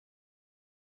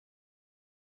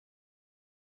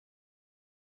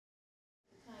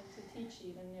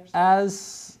achieve in your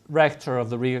As rector of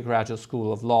the Riga Graduate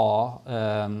School of Law,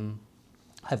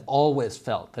 I've always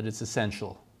felt that it's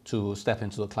essential to step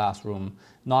into the classroom,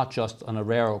 not just on a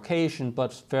rare occasion,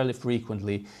 but fairly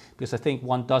frequently, because I think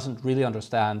one doesn't really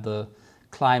understand the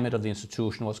climate of the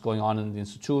institution, what's going on in the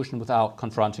institution, without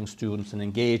confronting students and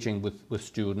engaging with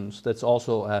students. That's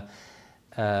also a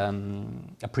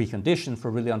precondition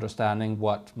for really understanding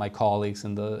what my colleagues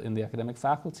in the academic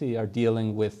faculty are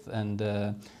dealing with and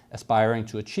aspiring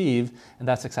to achieve, and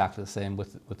that's exactly the same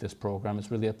with this program.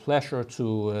 It's really a pleasure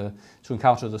to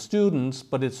encounter the students,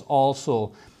 but it's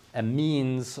also a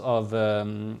means of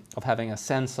having a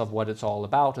sense of what it's all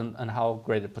about and how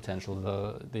great a potential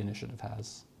the initiative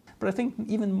has. But I think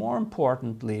even more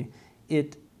importantly,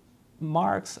 it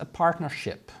marks a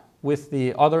partnership with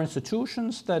the other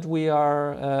institutions that we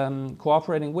are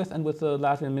cooperating with and with the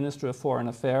Latvian Ministry of Foreign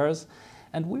Affairs.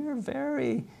 And we're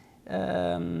very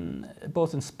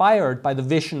both inspired by the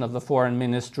vision of the Foreign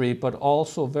Ministry, but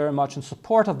also very much in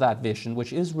support of that vision,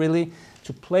 which is really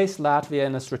to place Latvia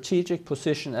in a strategic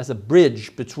position as a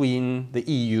bridge between the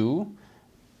EU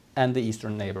and the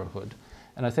Eastern neighborhood.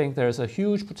 And I think there's a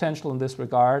huge potential in this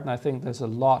regard, and I think there's a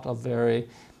lot of very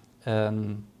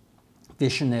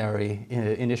visionary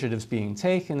initiatives being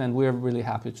taken, and we're really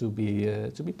happy to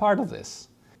be part of this.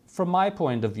 From my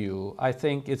point of view, I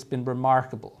think it's been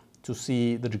remarkable to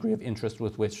see the degree of interest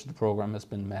with which the program has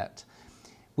been met.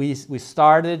 We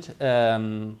started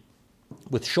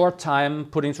with short time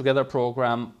putting together a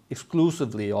program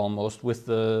exclusively almost with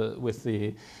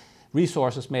the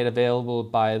resources made available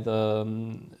by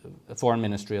the Foreign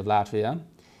Ministry of Latvia.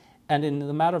 And in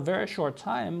a matter of very short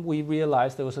time, we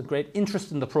realized there was a great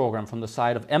interest in the program from the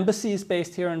side of embassies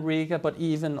based here in Riga, but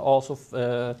even also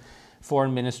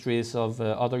foreign ministries of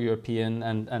other European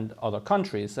and other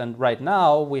countries. And right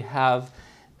now we have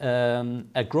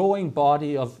a growing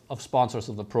body of sponsors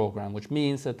of the program, which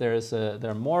means that there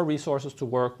are more resources to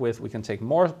work with. We can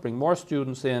bring more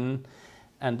students in,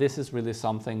 and this is really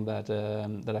something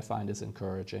that I find is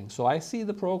encouraging. So I see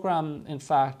the program, in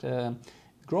fact,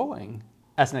 growing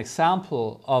as an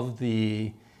example of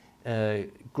the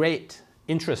great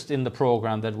interest in the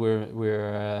program that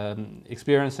we're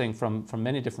experiencing from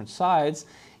many different sides.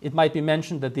 It might be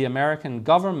mentioned that the American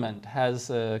government has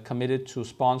committed to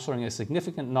sponsoring a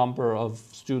significant number of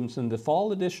students in the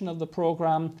fall edition of the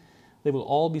program. They will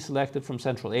all be selected from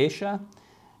Central Asia.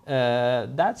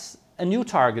 That's a new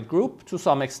target group to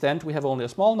some extent. We have only a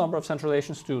small number of Central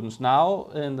Asian students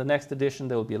now. In the next edition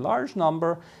there will be a large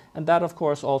number, and that of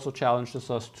course also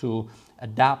challenges us to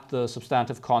adapt the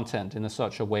substantive content in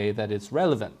such a way that it's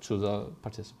relevant to the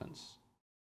participants.